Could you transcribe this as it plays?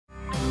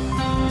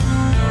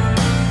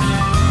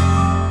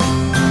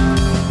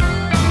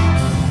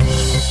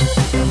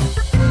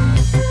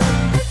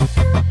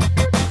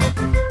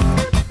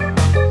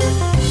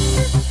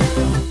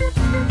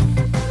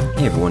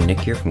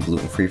Nick here from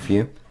Gluten Free For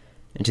You,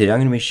 and today I'm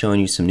going to be showing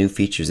you some new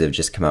features that have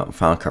just come out in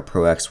Final Cut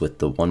Pro X with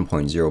the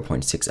 1.0.6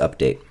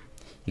 update.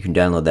 You can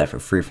download that for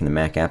free from the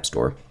Mac App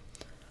Store.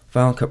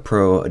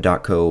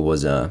 FinalCutPro.co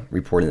was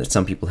reporting that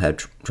some people had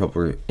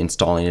trouble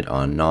installing it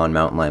on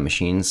non-mountain lion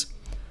machines,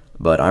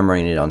 but I'm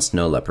running it on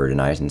Snow Leopard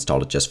and I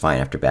installed it just fine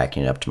after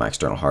backing it up to my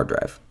external hard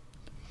drive.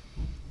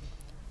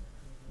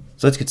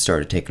 So let's get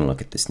started taking a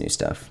look at this new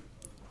stuff.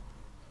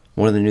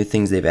 One of the new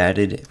things they've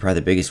added,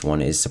 probably the biggest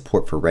one, is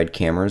support for RED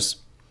cameras.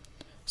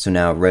 So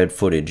now RED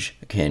footage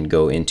can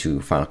go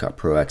into Final Cut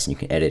Pro X and you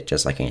can edit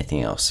just like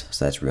anything else.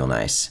 So that's real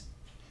nice.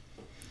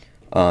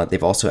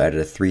 They've also added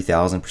a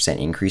 3,000%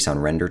 increase on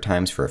render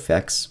times for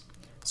effects.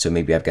 So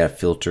maybe I've got a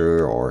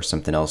filter or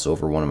something else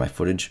over one of my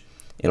footage.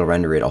 It'll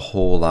render it a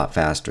whole lot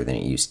faster than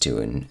it used to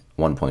in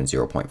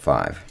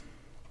 1.0.5.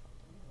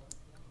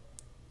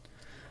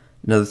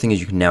 Another thing is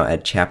you can now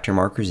add chapter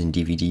markers in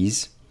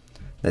DVDs.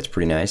 That's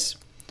pretty nice.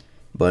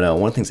 But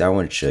one of the things I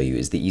wanted to show you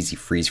is the easy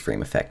freeze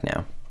frame effect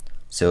now.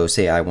 So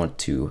say I want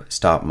to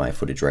stop my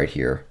footage right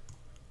here.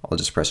 I'll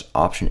just press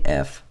Option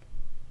F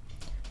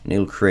and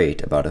it'll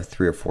create about a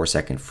 3 or 4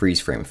 second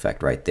freeze frame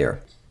effect right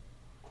there.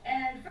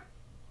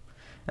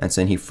 And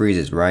so then he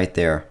freezes right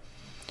there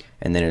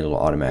and then it'll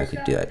automatically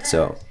do it.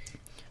 So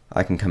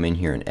I can come in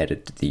here and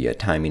edit the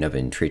timing of it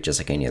and treat it just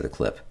like any other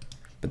clip.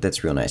 But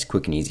that's real nice,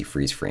 quick and easy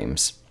freeze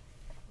frames.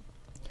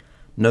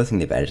 Another thing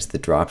they've added is the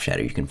drop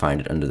shadow. You can find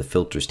it under the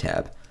filters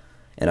tab.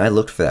 And I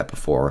looked for that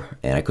before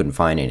and I couldn't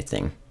find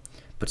anything.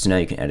 But so now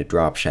you can add a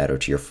drop shadow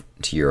to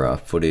your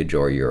footage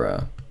or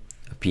your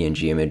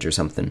PNG image or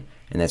something,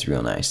 and that's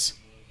real nice.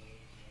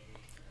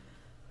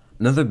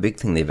 Another big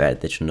thing they've added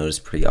that you'll notice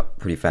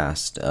pretty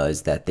fast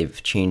is that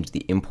they've changed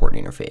the import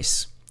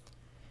interface.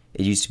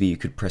 It used to be you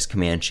could press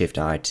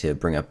Command-Shift-I to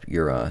bring up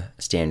your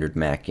standard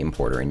Mac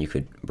importer and you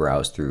could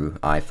browse through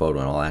iPhoto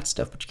and all that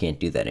stuff, but you can't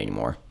do that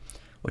anymore.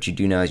 What you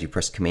do now is you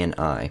press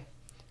Command-I,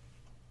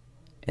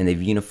 and they've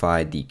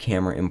unified the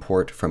camera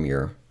import from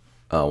your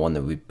one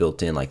that we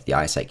built in, like the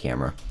iSight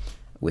camera,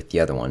 with the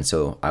other one.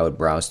 So I would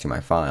browse through my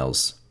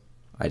files.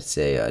 I'd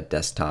say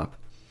desktop,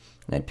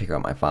 and I'd pick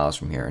out my files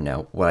from here.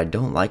 Now, what I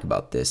don't like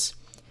about this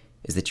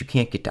is that you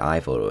can't get to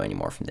iPhoto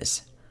anymore from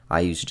this.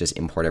 I used to just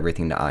import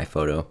everything to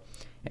iPhoto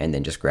and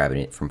then just grab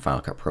it from Final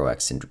Cut Pro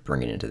X and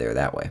bring it into there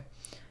that way.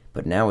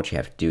 But now what you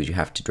have to do is you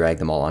have to drag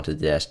them all onto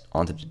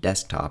the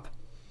desktop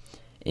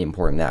and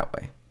import them that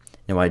way.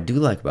 Now what I do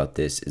like about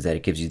this is that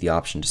it gives you the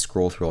option to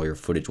scroll through all your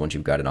footage once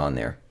you've got it on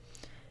there.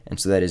 And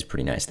so that is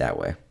pretty nice that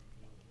way.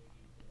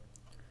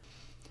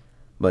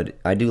 But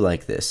I do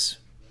like this.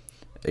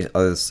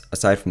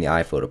 Aside from the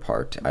iPhoto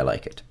part, I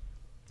like it.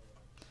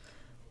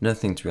 Another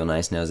thing that's real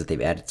nice now is that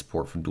they've added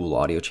support for dual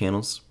audio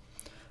channels.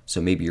 So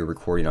maybe you're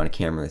recording on a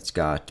camera that's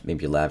got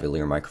maybe a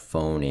lavalier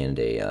microphone and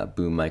a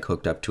boom mic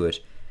hooked up to it.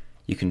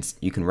 You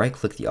can right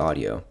click the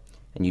audio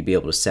and you'd be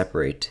able to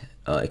separate,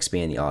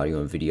 expand the audio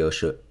and video,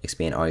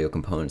 expand audio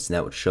components, and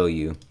that would show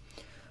you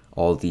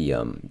all the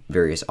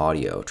various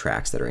audio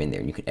tracks that are in there,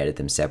 and you can edit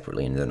them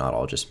separately and they're not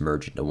all just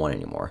merged into one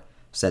anymore.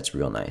 So that's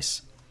real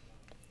nice.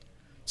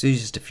 So these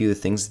are just a few of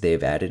the things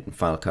they've added in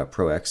Final Cut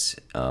Pro X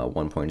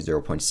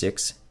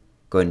 1.0.6.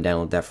 Go ahead and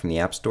download that from the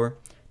App Store.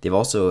 They've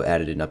also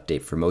added an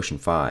update for Motion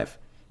 5.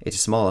 It's a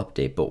small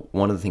update, but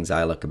one of the things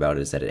I like about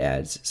it is that it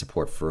adds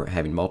support for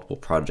having multiple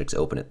projects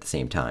open at the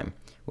same time,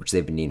 which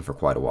they've been needing for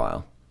quite a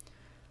while.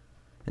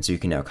 And so you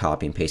can now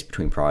copy and paste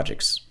between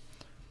projects.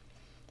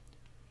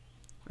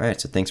 Alright,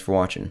 so thanks for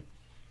watching.